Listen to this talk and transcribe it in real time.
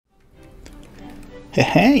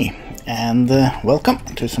Hey, and welcome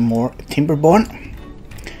to some more Timberborn.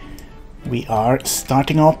 We are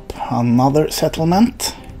starting up another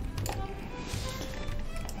settlement.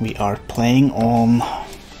 We are playing on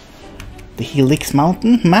the Helix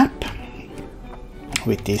Mountain map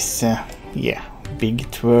with this big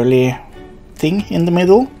twirly thing in the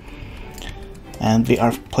middle, and we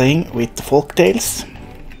are playing with the Folktails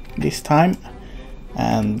this time.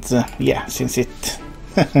 And since it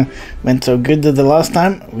went so good the last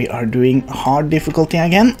time, we are doing hard difficulty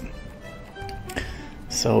again.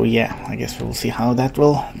 So yeah, I guess we'll see how that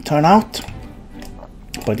will turn out.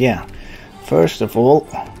 But yeah, first of all,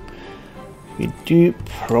 we do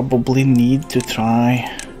probably need to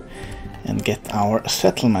try and get our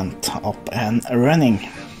settlement up and running.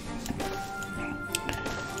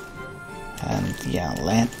 And yeah,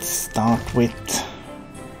 let's start with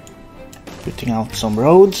putting out some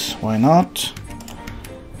roads, why not?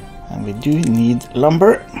 And we do need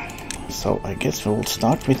lumber, so I guess we'll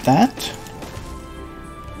start with that.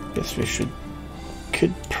 Guess we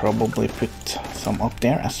could probably put some up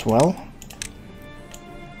there as well.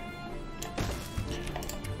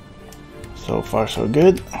 So far so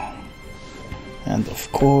good. And of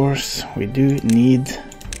course we do need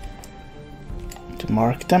to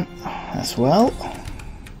mark them as well.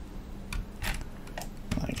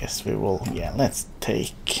 I guess we will, let's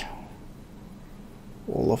take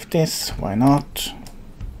all of this, why not?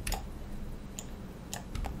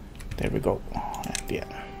 There we go. And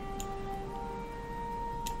yeah,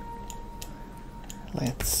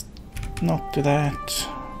 let's not do that.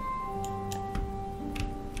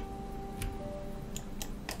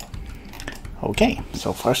 Okay,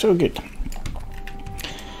 so far so good.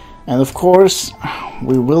 And of course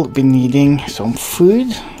we will be needing some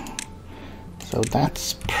food, so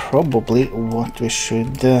that's probably what we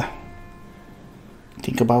should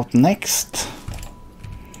think about next.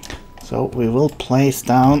 So we will place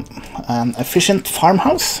down an efficient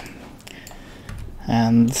farmhouse,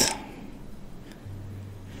 and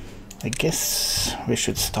I guess we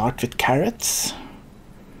should start with carrots.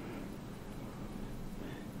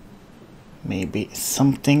 Maybe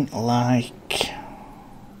something like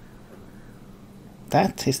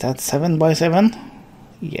that. Is that 7 by 7?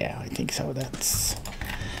 Yeah, I think so. That's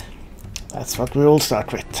what we will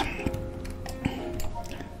start with.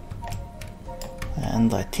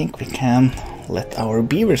 And I think we can let our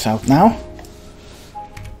beavers out now.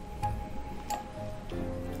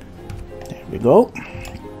 There we go.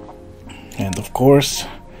 And of course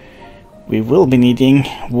we will be needing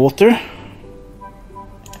water.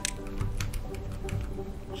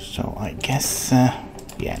 So I guess,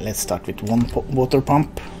 let's start with one water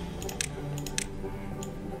pump.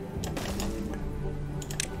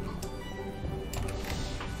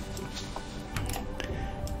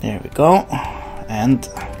 There we go. And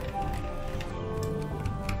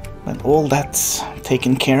when all that's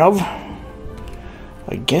taken care of,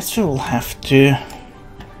 I guess we will have to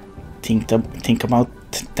think about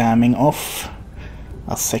damming off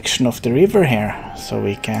a section of the river here, so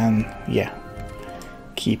we can,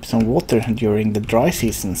 keep some water during the dry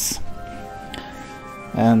seasons.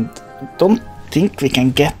 And don't think we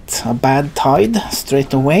can get a bad tide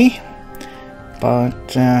straight away,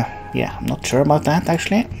 but I'm not sure about that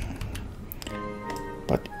actually.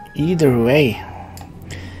 But either way,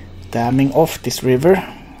 damming off this river,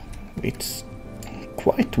 it's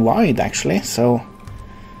quite wide actually, so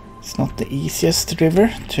it's not the easiest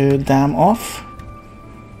river to dam off.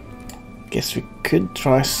 Guess we could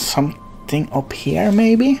try something up here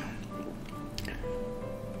maybe,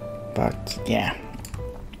 but yeah,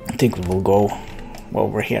 I think we will go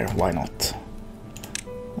over here, why not?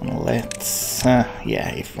 And let's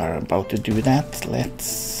if we're about to do that,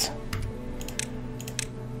 let's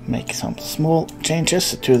make some small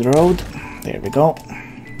changes to the road. There we go.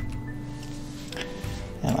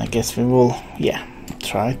 And I guess we will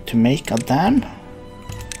try to make a dam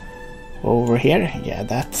over here. Yeah,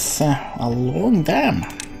 that's a long dam.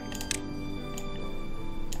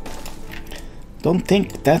 Don't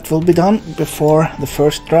think that will be done before the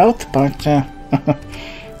first drought, but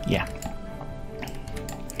yeah,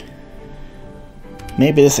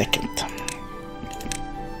 maybe the second.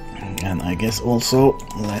 And I guess also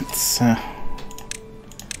let's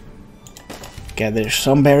gather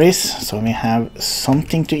some berries so we have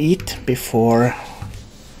something to eat before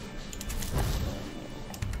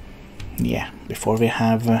we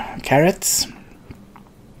have carrots.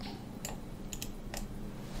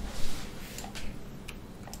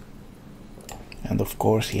 And of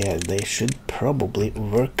course, they should probably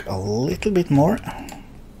work a little bit more.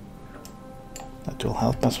 That will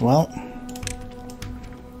help as well.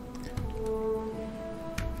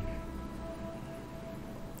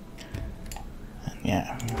 yeah,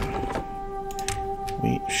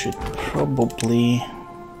 we should probably,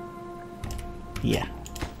 yeah,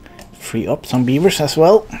 free up some beavers as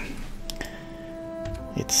well.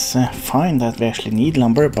 It's fine that we actually need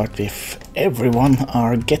lumber, but if everyone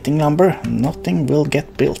are getting lumber, nothing will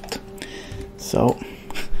get built. So,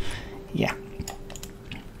 yeah.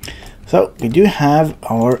 So, we do have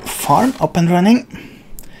our farm up and running.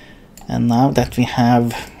 And now that we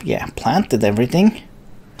have, yeah, planted everything,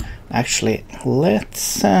 actually,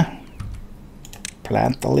 let's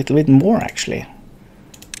plant a little bit more, actually.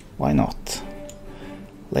 Why not?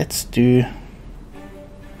 Let's do...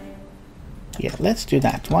 yeah, let's do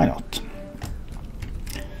that. Why not?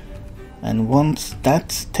 And once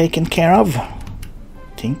that's taken care of, I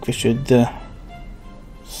think we should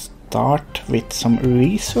start with some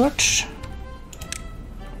research.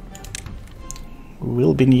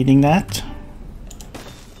 We'll be needing that.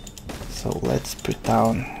 So let's put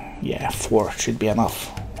down, yeah, 4 should be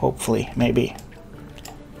enough. Hopefully, maybe.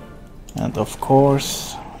 And of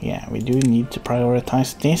course, yeah, we do need to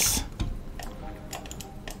prioritize this.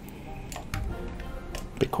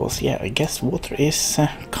 Because, yeah, I guess water is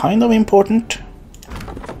kind of important.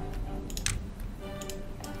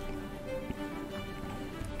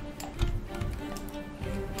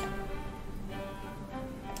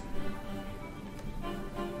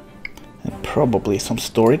 And probably some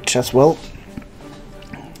storage as well.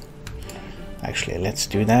 Actually, let's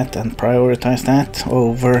do that and prioritize that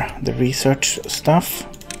over the research stuff.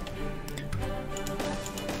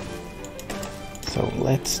 So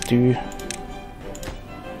let's do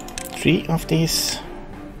 3 of these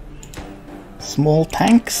small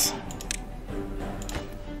tanks,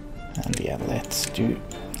 and yeah, let's do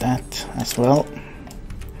that as well.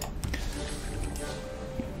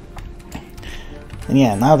 And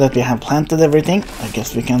yeah, now that we have planted everything, I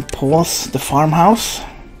guess we can pause the farmhouse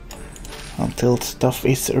until stuff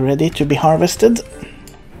is ready to be harvested.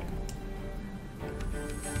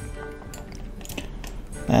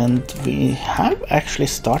 And we have actually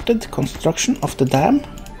started construction of the dam.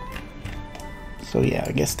 So yeah,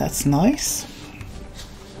 I guess that's nice.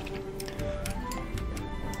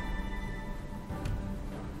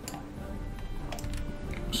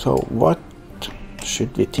 So what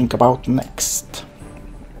should we think about next?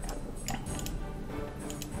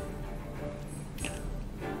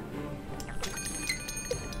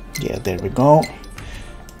 Yeah, there we go.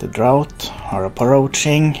 The drought are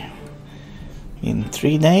approaching in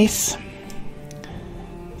 3 days.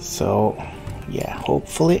 So yeah,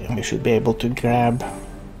 hopefully we should be able to grab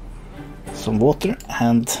some water,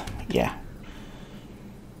 and yeah,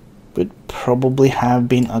 would probably have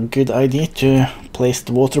been a good idea to place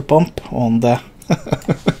the water pump on the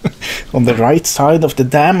on the right side of the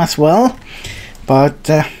dam as well, but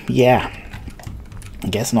yeah, I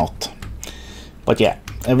guess not. But yeah,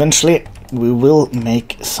 eventually we will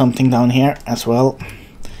make something down here as well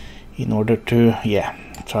in order to, yeah,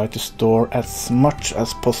 try to store as much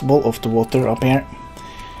as possible of the water up here,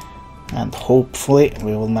 and hopefully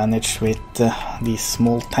we will manage with these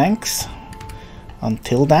small tanks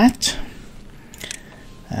until that.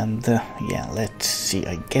 And yeah, let's see,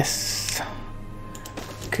 I guess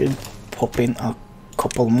could pop in a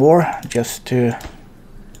couple more just to,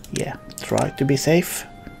 yeah, try to be safe.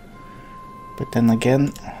 But then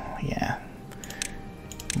again, yeah,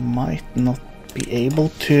 might not be able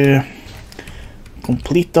to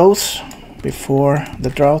complete those before the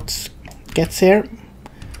drought gets here.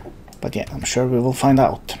 But yeah, I'm sure we will find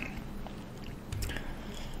out.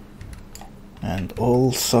 And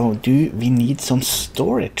also, do we need some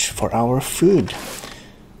storage for our food?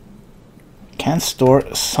 Can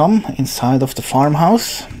store some inside of the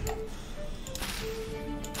farmhouse,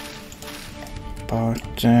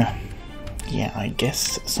 but yeah, I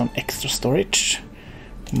guess some extra storage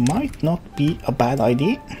might not be a bad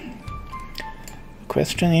idea.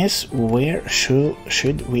 Question is, where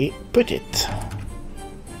should we put it?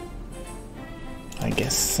 I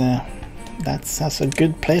guess that's as a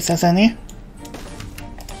good place as any.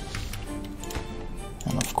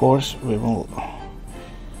 And of course we will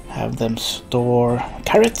have them store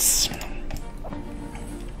carrots.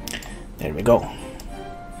 There we go.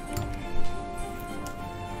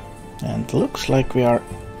 And looks like we are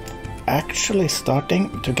actually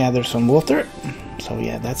starting to gather some water. So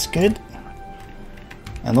yeah, that's good.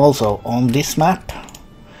 And also on this map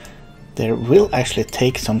there will actually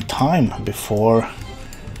take some time before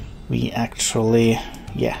we actually,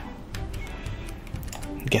 yeah,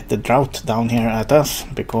 get the drought down here at us,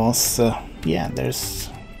 because yeah, there's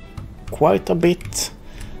quite a bit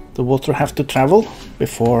the water have to travel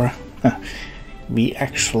before we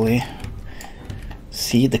actually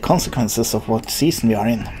see the consequences of what season we are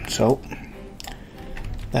in. So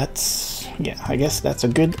that's, yeah, I guess that's a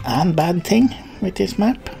good and bad thing with this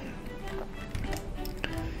map.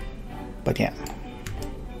 But yeah.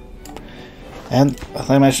 And as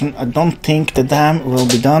I mentioned, I don't think the dam will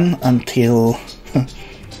be done until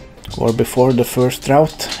or before the first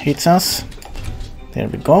drought hits us. There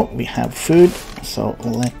we go, we have food, so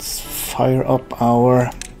let's fire up our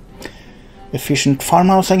efficient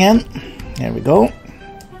farmhouse again. There we go.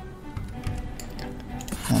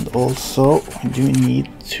 And also we do need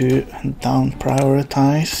to down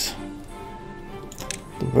prioritize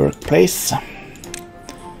the workplace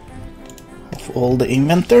of all the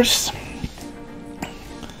inventors.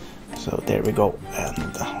 So there we go.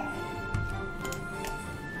 And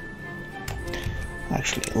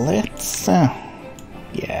actually let's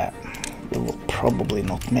yeah, we will probably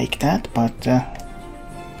not make that, but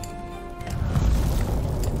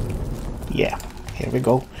yeah, here we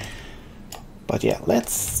go. But yeah,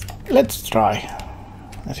 let's try.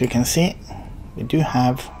 As you can see, we do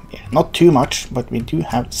have, yeah, not too much, but we do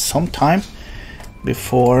have some time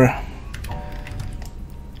before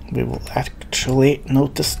we will actually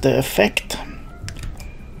notice the effect.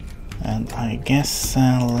 And I guess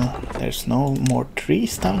there's no more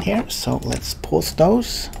trees down here, so let's pause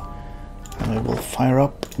those. And we will fire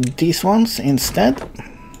up these ones instead.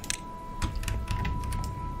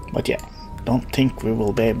 But yeah, don't think we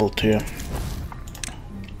will be able to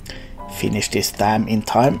finish this dam in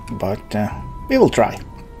time, but we will try.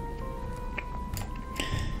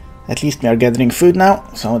 At least we are gathering food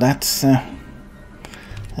now, so that's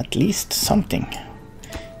at least something.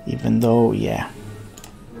 Even though, yeah,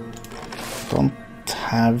 don't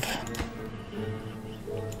have,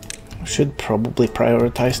 should probably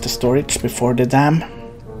prioritize the storage before the dam.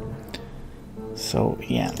 So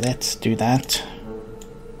yeah, let's do that.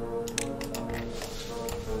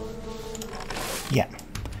 Yeah,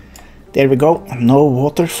 there we go, no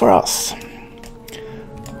water for us.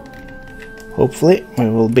 Hopefully we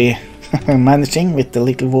will be managing with the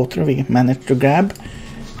little water we managed to grab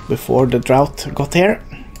before the drought got here.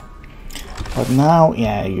 But now,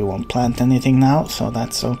 yeah, you won't plant anything now, so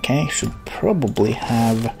that's okay. Should probably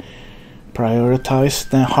have prioritized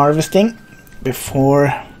the harvesting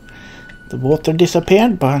before the water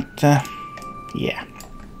disappeared, but yeah,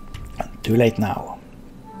 too late now.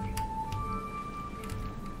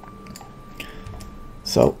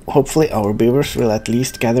 So hopefully our beavers will at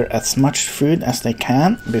least gather as much food as they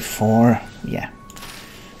can before, yeah,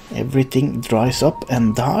 everything dries up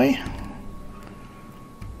and die.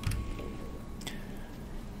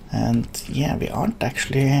 And yeah, we aren't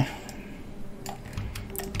actually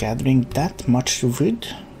gathering that much wood,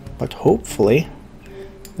 but hopefully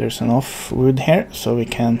there's enough wood here so we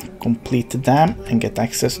can complete the dam and get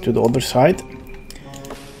access to the other side.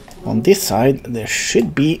 On this side there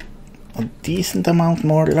should be a decent amount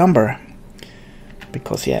more lumber,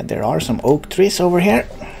 because yeah, there are some oak trees over here,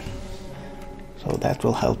 so that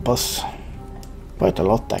will help us quite a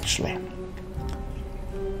lot actually.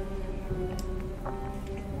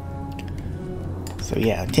 So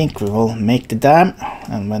yeah, I think we will make the dam,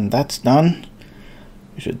 and when that's done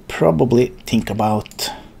we should probably think about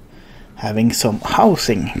having some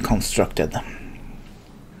housing constructed.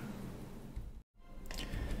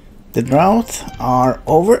 The droughts are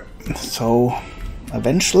over, so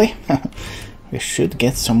eventually we should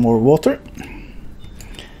get some more water.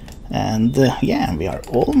 And yeah, we are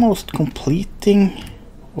almost completing,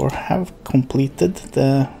 or have completed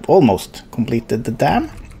the, almost completed the dam.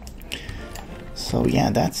 So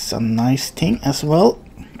yeah, that's a nice thing as well.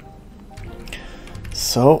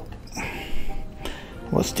 So I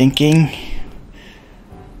was thinking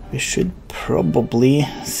we should probably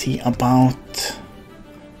see about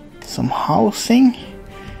some housing,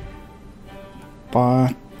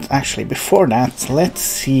 but actually before that, let's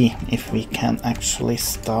see if we can actually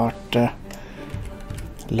start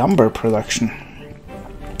lumber production.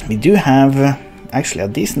 We do have actually a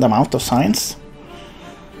decent amount of signs,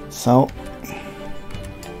 so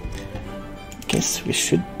I guess we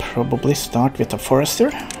should probably start with a forester.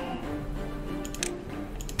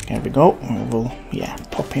 There we go, we will, yeah,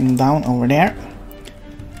 pop him down over there.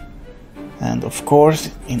 And of course,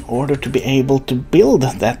 in order to be able to build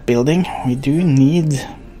that building, we do need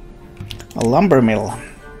a lumber mill.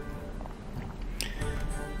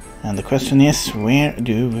 And the question is, where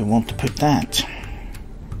do we want to put that?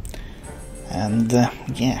 And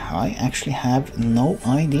yeah, I actually have no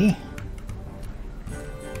idea.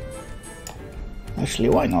 Actually,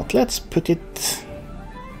 why not? Let's put it...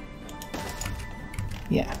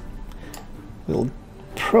 yeah, we'll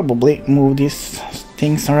probably move these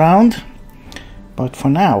things around. But for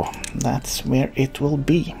now, that's where it will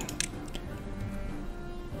be.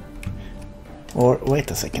 Or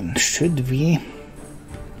wait a second, should we...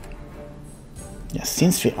 Yeah,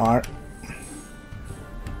 since we are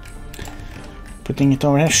putting it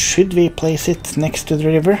over here, should we place it next to the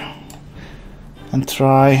river and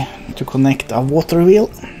try to connect a water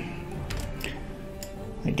wheel?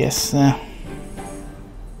 I guess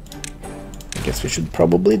we should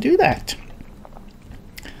probably do that.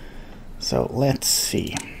 So let's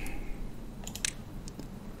see.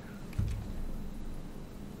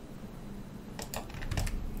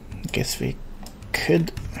 I guess we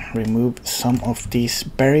could remove some of these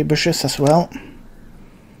berry bushes as well. I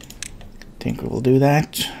think we will do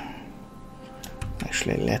that.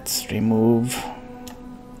 Actually, let's remove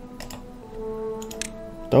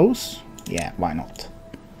those. Yeah, why not?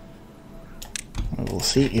 We will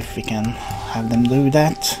see if we can have them do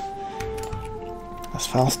that as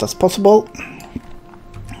fast as possible.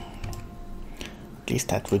 At least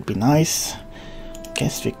that would be nice.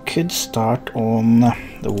 Guess we could start on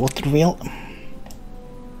the water wheel.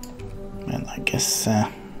 And I guess,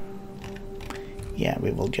 yeah,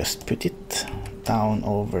 we will just put it down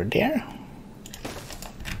over there.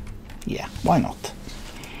 Yeah, why not?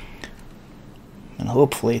 And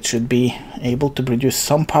hopefully it should be able to produce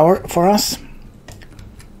some power for us.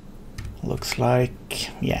 Looks like,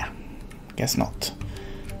 yeah, guess not.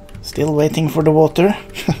 Still waiting for the water.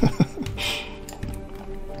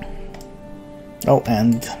 Oh,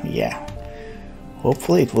 and yeah,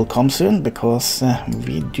 hopefully it will come soon, because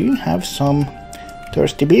we do have some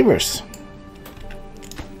thirsty beavers.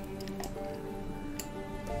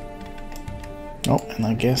 Oh, and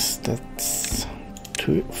I guess that's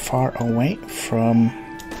too far away from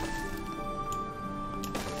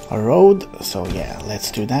a road, so yeah,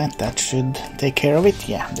 let's do that. That should take care of it.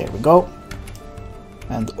 Yeah, there we go.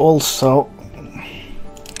 And also,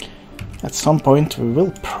 at some point we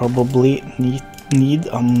will probably need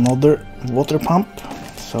another water pump,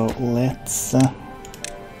 so let's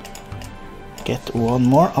get one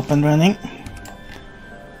more up and running.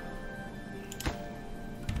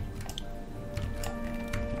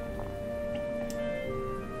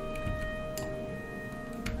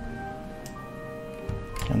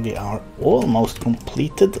 And we are almost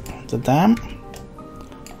completed the dam,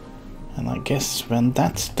 and I guess when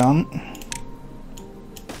that's done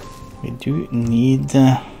we do need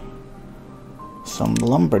some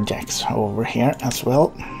lumberjacks over here as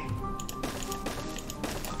well.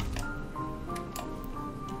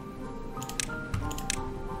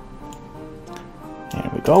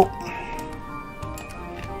 There we go.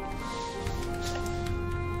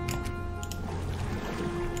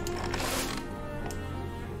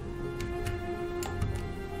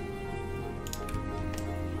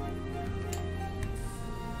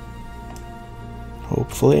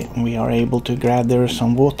 Hopefully we are able to gather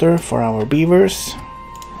some water for our beavers,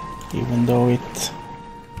 even though it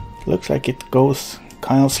looks like it goes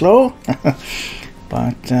kind of slow.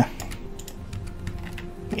 But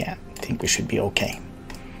yeah, I think we should be okay.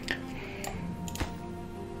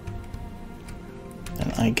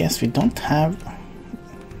 And I guess we don't have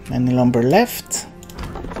any lumber left.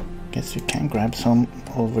 Guess we can grab some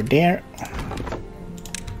over there.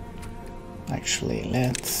 Actually,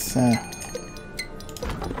 let's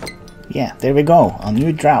yeah, there we go, a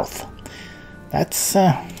new drought. That's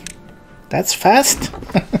fast.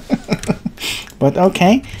 But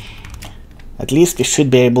okay, at least we should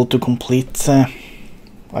be able to complete,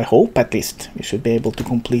 I hope at least, we should be able to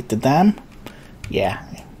complete the dam. Yeah,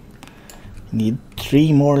 need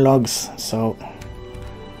 3 more logs, so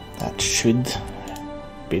that should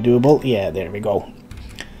be doable. Yeah, there we go.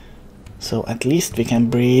 So at least we can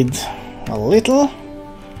breed a little.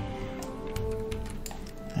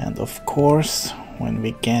 And of course, when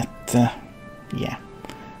we get, yeah,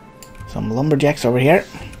 some lumberjacks over here,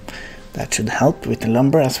 that should help with the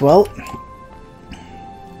lumber as well.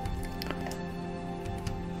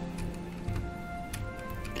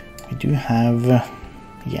 We do have,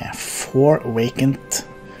 yeah, 4 vacant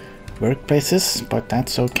workplaces, but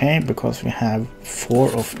that's okay because we have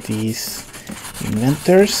 4 of these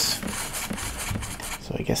inventors.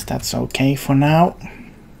 So I guess that's okay for now.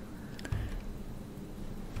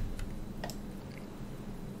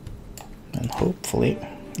 And hopefully,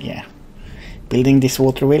 yeah, building this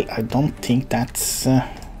water wheel, I don't think that's the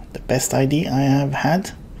best idea I have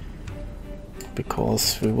had,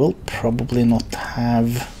 because we will probably not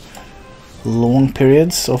have long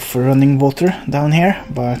periods of running water down here,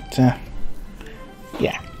 but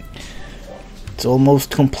yeah, it's almost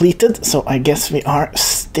completed, so I guess we are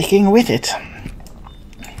sticking with it.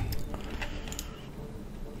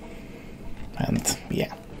 And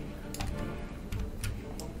yeah,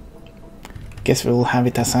 guess we will have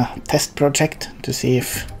it as a test project to see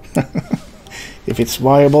if if it's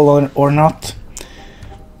viable or not.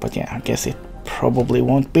 But yeah, I guess it probably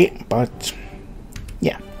won't be, but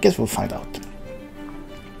yeah, guess we'll find out.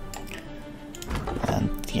 And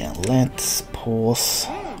yeah, let's pause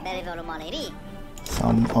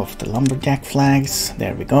some of the lumberjack flags.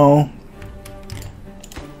 There we go.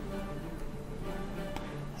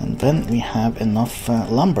 And when we have enough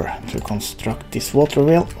lumber to construct this water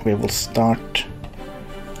wheel, we will start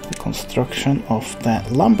the construction of the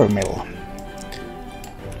lumber mill.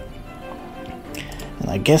 And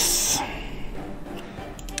I guess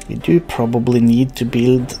we do probably need to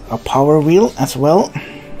build a power wheel as well.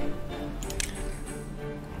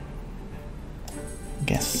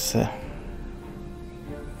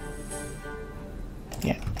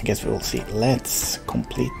 Yeah, I guess we will see. Let's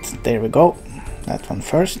complete, there we go, that one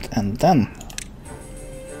first, and then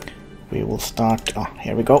we will start,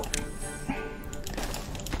 here we go,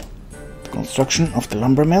 the construction of the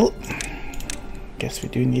lumber mill. Guess we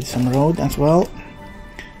do need some road as well.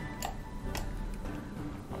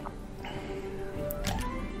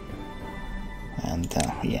 And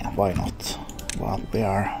yeah, why not? While we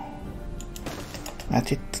are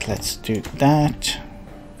at it, let's do that.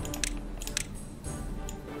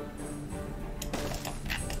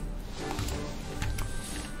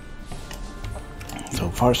 So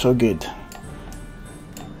far so good.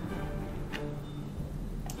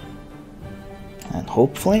 And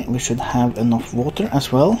hopefully we should have enough water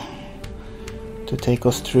as well to take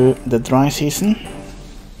us through the dry season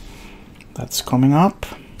that's coming up.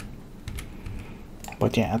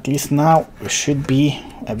 But yeah, at least now we should be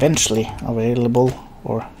eventually available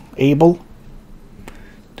or able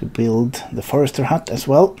to build the forester hut as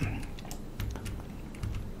well.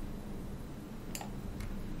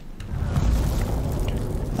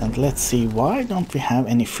 And let's see, why don't we have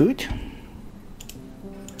any food?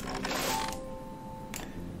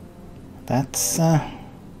 That's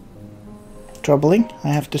troubling, I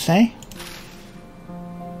have to say.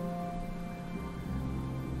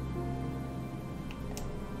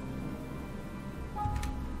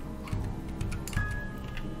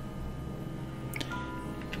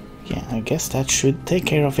 Yeah, I guess that should take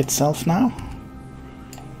care of itself now.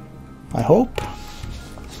 I hope.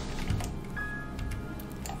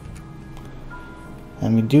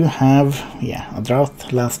 And we do have, yeah, a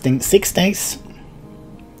drought lasting 6 days.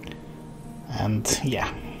 And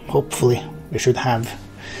yeah, hopefully we should have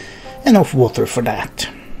enough water for that.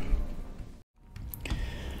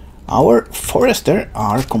 Our forester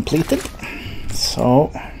are completed,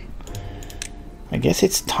 so I guess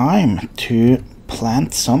it's time to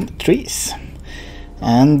plant some trees.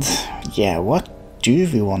 And yeah, what do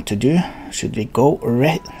we want to do? Should we go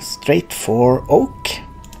straight for oak?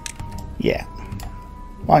 Yeah,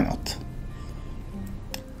 why not?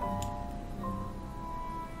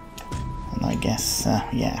 And I guess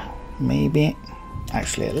yeah, maybe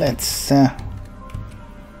actually let's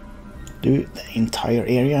do the entire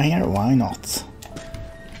area here. Why not?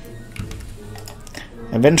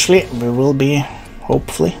 Eventually we will be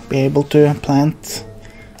hopefully be able to plant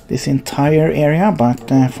this entire area, but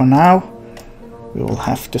for now we will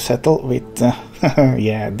have to settle with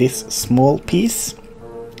yeah, this small piece.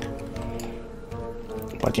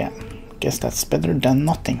 But yeah, I guess that's better than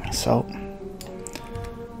nothing, so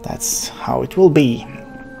that's how it will be.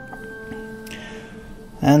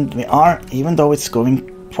 And we are, even though it's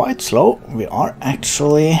going quite slow, we are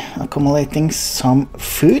actually accumulating some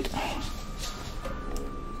food.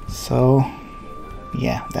 So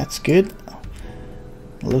yeah, that's good.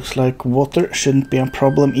 Looks like water shouldn't be a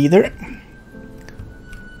problem either.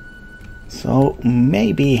 So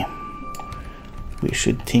maybe we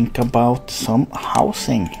should think about some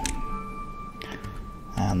housing.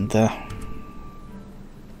 And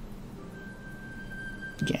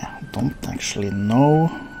yeah, don't actually know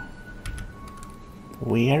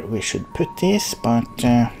where we should put this, but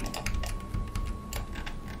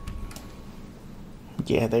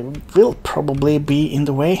yeah, they will probably be in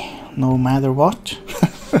the way no matter what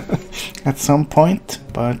at some point,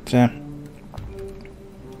 but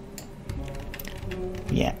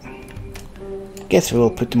yeah, guess we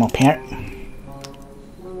will put them up here.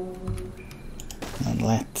 And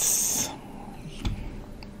let's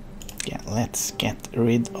get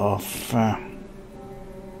rid of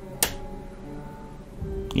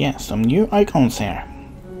yeah, some new icons here.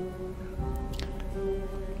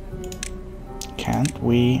 Can't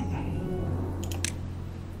we?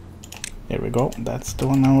 There we go, that's the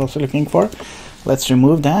one I was looking for. Let's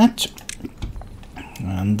remove that,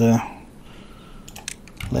 and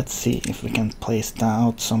let's see if we can place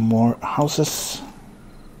out some more houses.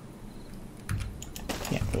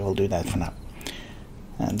 Yeah, we will do that for now.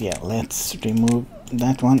 And yeah, let's remove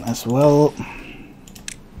that one as well.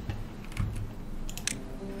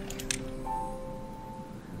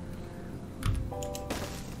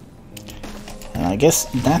 And I guess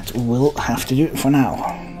that will have to do for now.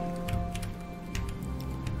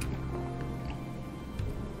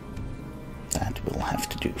 That will have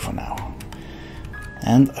to do for now.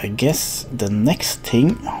 And I guess the next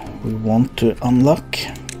thing we want to unlock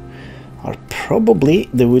are probably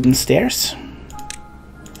the wooden stairs.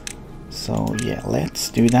 So yeah, let's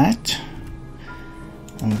do that.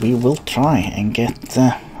 And we will try and get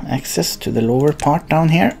access to the lower part down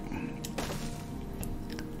here.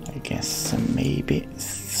 I guess maybe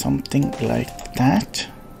something like that.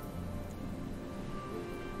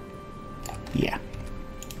 Yeah,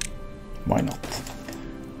 why not?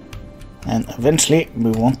 And eventually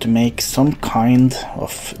we want to make some kind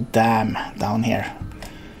of dam down here.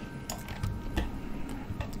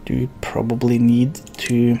 Do probably need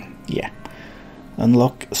to, yeah,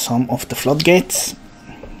 unlock some of the floodgates.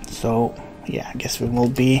 So yeah, I guess we will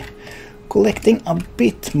be collecting a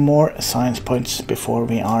bit more science points before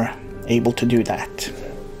we are able to do that.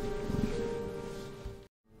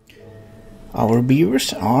 Our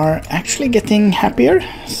beavers are actually getting happier,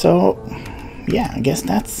 so yeah, I guess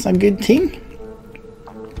that's a good thing.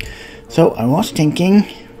 So I was thinking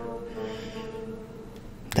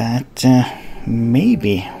that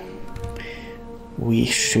maybe we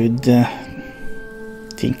should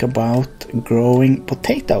think about growing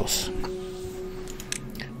potatoes.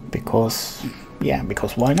 Because, yeah,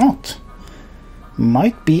 because why not?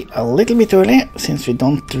 Might be a little bit early since we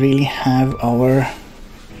don't really have our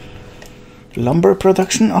lumber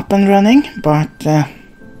production up and running, but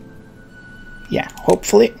yeah,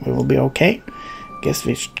 hopefully we will be okay. Guess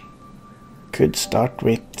we could start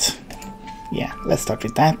with, yeah, let's start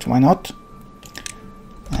with that, why not?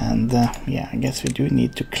 And yeah, I guess we do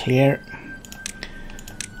need to clear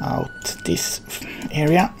out this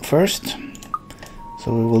area first.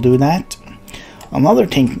 So we will do that. Another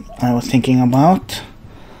thing I was thinking about,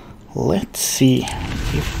 let's see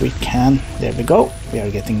if we can, there we go, we are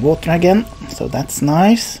getting water again, so that's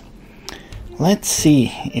nice. Let's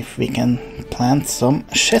see if we can plant some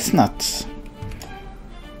chestnuts.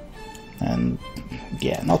 And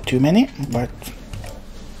yeah, not too many, but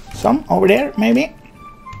some over there maybe.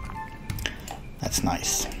 That's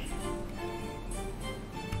nice.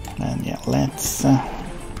 And yeah, let's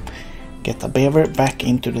get a beaver back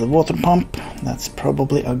into the water pump. That's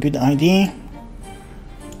probably a good idea.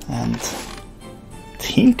 And I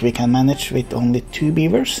think we can manage with only 2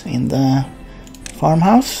 beavers in the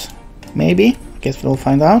farmhouse. Maybe. I guess we'll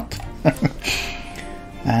find out.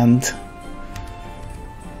 And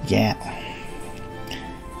yeah,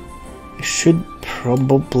 we should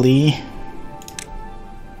probably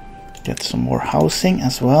get some more housing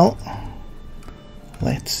as well.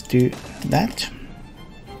 Let's do that.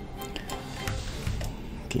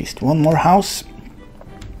 At least one more house.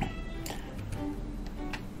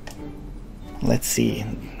 Let's see.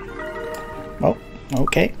 Oh,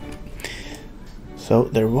 okay. So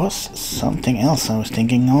there was something else I was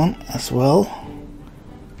thinking on as well.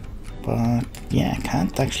 But yeah, I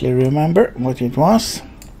can't actually remember what it was.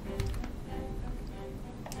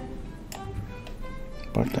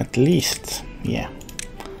 But at least, yeah.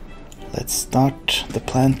 Let's start the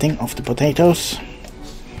planting of the potatoes.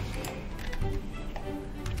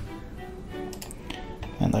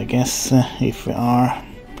 And I guess if we are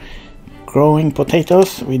growing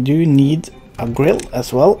potatoes, we do need a grill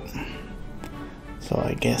as well. So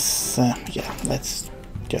I guess, yeah, let's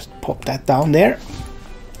just pop that down there.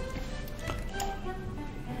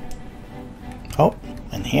 Oh,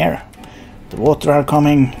 and here, the water are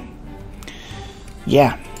coming.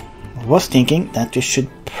 Yeah, I was thinking that we should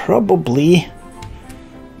probably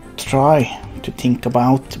try to think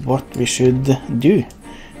about what we should do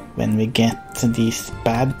when we get these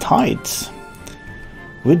bad tides.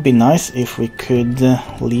 Would be nice if we could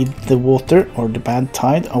lead the water or the bad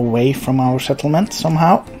tide away from our settlement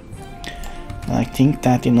somehow. And I think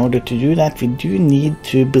that in order to do that we do need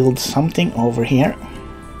to build something over here.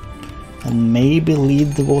 And maybe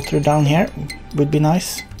lead the water down here would be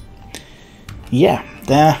nice. Yeah,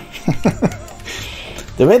 the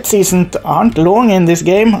the wet seasons aren't long in this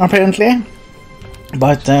game apparently.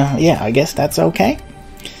 But yeah, I guess that's okay.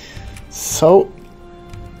 So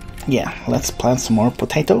yeah, let's plant some more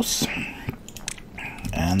potatoes.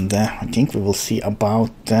 And I think we will see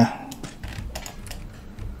about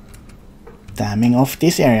damming off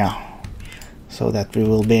this area. so that we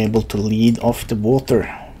will be able to lead off the water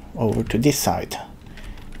over to this side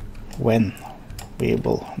when we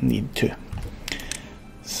will need to.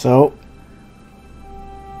 So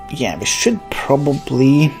yeah, we should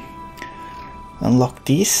probably unlock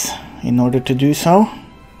these in order to do so,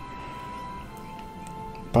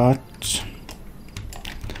 but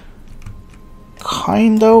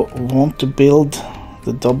kind of want to build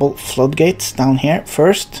the double floodgates down here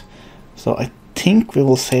first, so I think we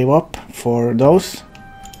will save up for those,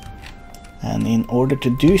 and in order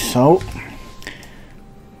to do so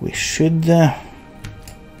we should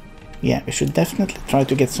yeah, we should definitely try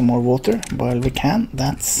to get some more water while we can.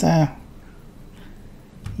 That's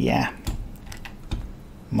yeah,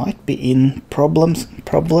 might be in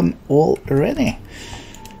problem already.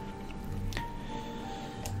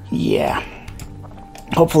 Yeah,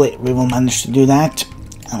 hopefully we will manage to do that.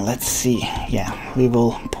 And let's see, yeah, we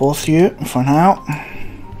will pause you for now,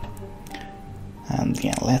 and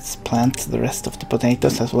yeah, let's plant the rest of the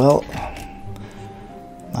potatoes as well.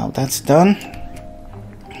 Now that's done.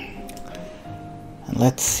 And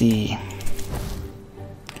let's see,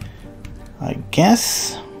 I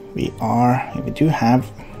guess we do have,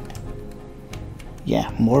 yeah,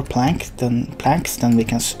 more planks than we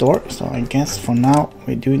can store, so I guess for now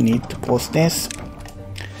we do need to pause this.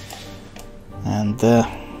 And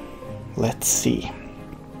let's see,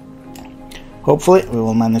 hopefully we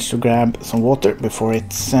will manage to grab some water before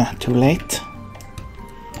it's too late.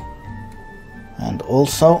 And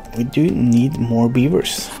also we do need more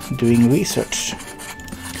beavers doing research.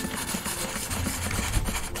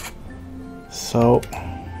 So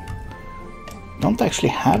don't actually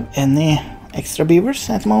have any extra beavers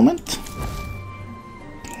at the moment.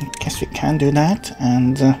 I guess we can do that,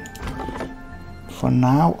 and for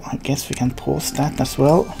now I guess we can pause that as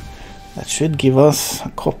well. That should give us a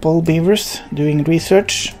couple beavers doing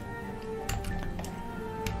research.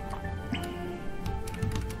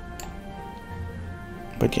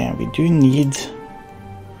 But yeah, we do need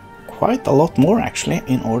quite a lot more actually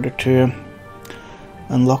in order to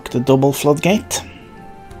unlock the double floodgate.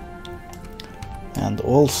 And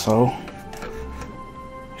also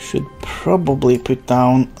should probably put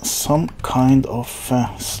down some kind of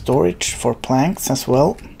storage for planks as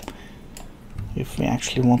well, if we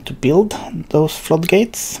actually want to build those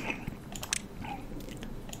floodgates.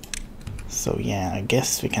 So yeah, I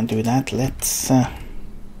guess we can do that. Let's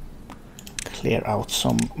clear out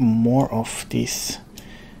some more of these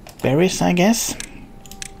berries, I guess.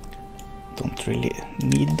 Don't really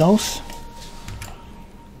need those,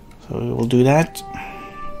 so we will do that,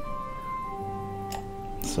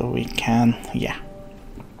 so we can, yeah,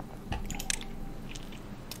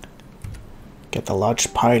 get a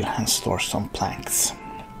large pile and store some planks.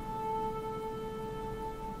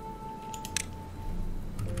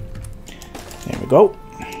 There we go.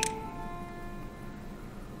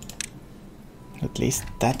 At least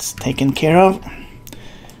that's taken care of.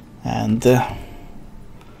 And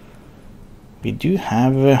we do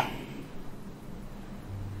have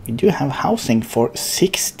housing for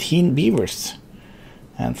 16 beavers,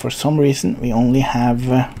 and for some reason we only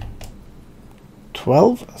have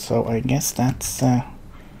 12, so I guess that's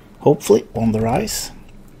hopefully on the rise.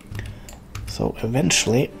 So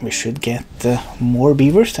eventually we should get more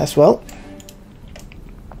beavers as well.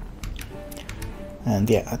 And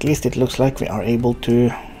yeah, at least it looks like we are able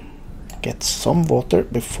to get some water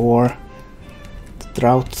before the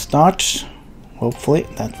drought starts. Hopefully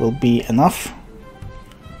that will be enough.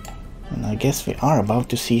 And I guess we are about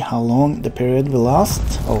to see how long the period will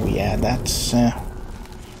last. Oh yeah,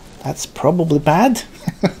 that's probably bad.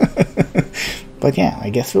 But yeah, I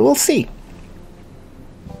guess we will see.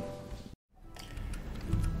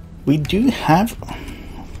 We do have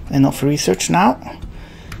enough research now,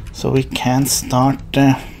 so we can start,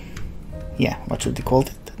 yeah, what should we call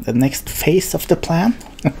it? The next phase of the plan?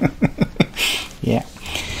 Yeah,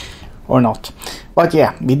 or not. But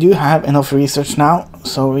yeah, we do have enough research now,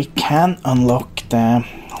 so we can unlock the,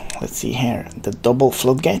 let's see here, the double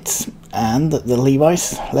floodgates and the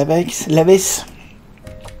levees.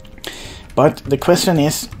 But the question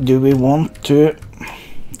is, do we want to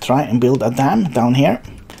try and build a dam down here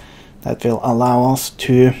that will allow us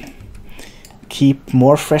to keep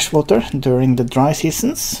more fresh water during the dry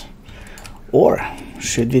seasons? Or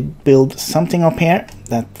should we build something up here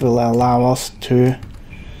that will allow us to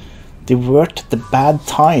divert the bad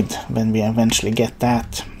tide when we eventually get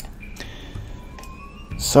that?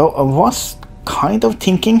 So I was kind of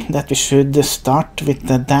thinking that we should start with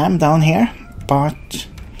the dam down here, but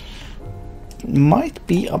it might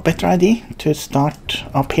be a better idea to start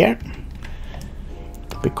up here.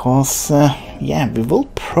 because yeah, we will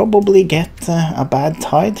probably get a bad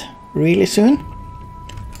tide really soon.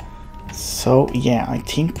 So yeah, I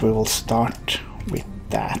think we will start with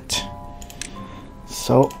that.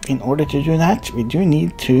 So in order to do that, we do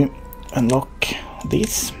need to unlock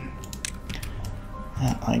this,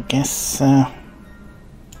 and I guess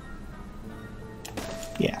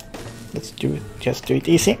yeah, let's do it, just do it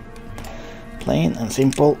easy, plain and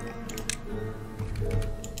simple.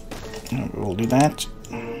 And we'll do that.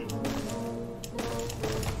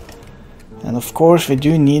 And of course we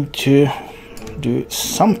do need to do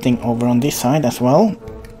something over on this side as well.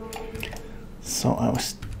 So I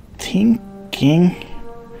was thinking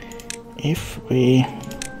if we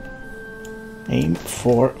aim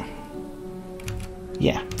for,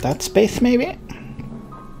 yeah, that space maybe.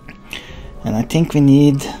 And I think we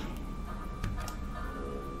need,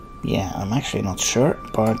 yeah, I'm actually not sure,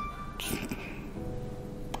 but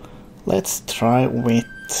let's try with,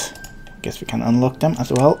 I guess we can unlock them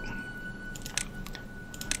as well.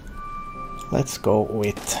 Let's go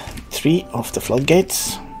with 3 of the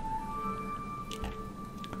floodgates.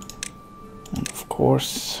 And of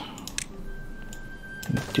course,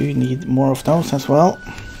 we do need more of those as well.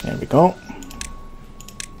 There we go.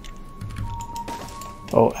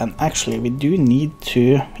 Oh, and actually we do need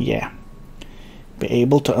to, yeah, be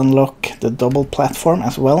able to unlock the double platform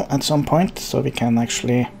as well at some point, so we can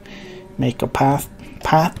actually make a path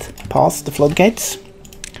past the floodgates.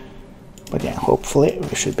 But yeah, hopefully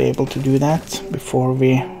we should be able to do that before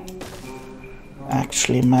we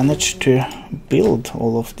actually manage to build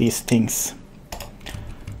all of these things.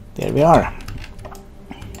 There we are.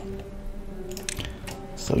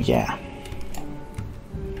 So yeah.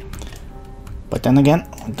 But then again,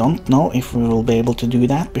 I don't know if we will be able to do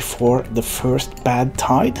that before the first bad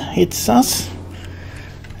tide hits us.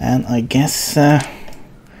 And I guess,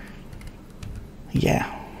 yeah,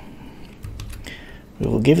 we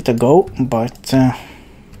will give it a go, but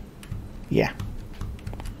yeah,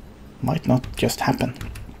 might not just happen.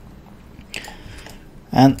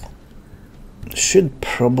 And should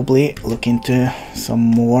probably look into some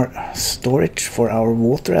more storage for our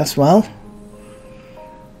water as well,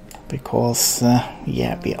 because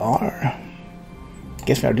yeah, we are, I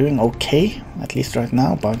guess we are doing okay, at least right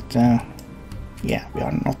now, but yeah, we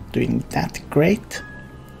are not doing that great.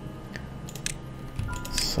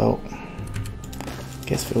 So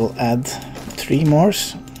guess we will add 3 more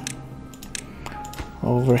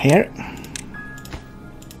over here.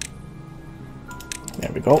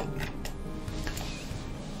 There we go.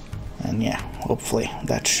 And yeah, hopefully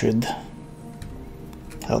that should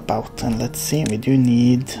help out. And let's see, we do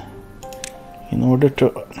need, in order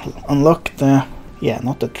to unlock the, yeah,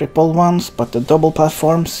 not the triple ones, but the double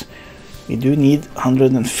platforms, we do need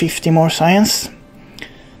 150 more science.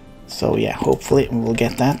 So yeah, hopefully we will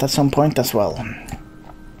get that at some point as well.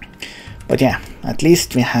 But yeah, at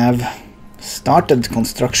least we have started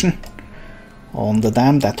construction on the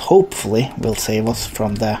dam that hopefully will save us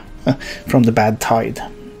from the from the bad tide.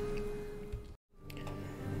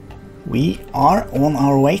 We are on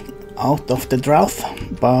our way out of the drought,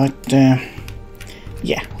 but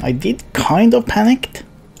yeah, I did kind of panicked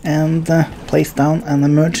and placed down an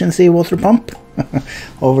emergency water pump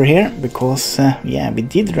over here, because yeah, we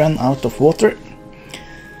did run out of water,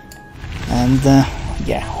 and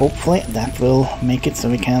yeah, hopefully that will make it so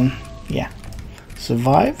we can, yeah,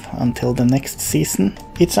 survive until the next season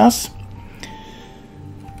hits us.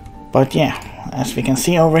 But yeah, as we can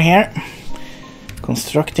see over here,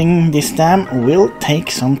 constructing this dam will take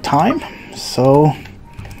some time. So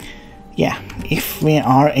yeah, if we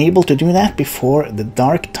are able to do that before the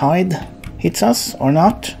dark tide hits us or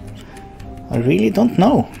not, I really don't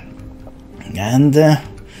know. And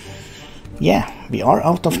yeah, we are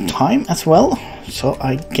out of time as well, so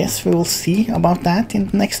I guess we will see about that in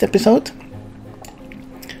the next episode.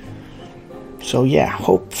 So yeah,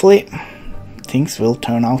 hopefully things will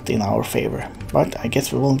turn out in our favor, but I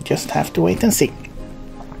guess we will just have to wait and see.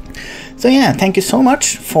 So yeah, thank you so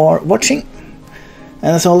much for watching,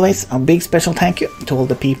 and as always, a big special thank you to all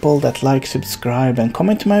the people that like, subscribe and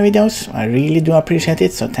comment to my videos. I really do appreciate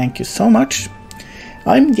it, so thank you so much.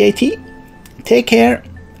 I'm JT, take care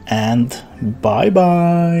and bye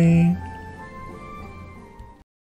bye.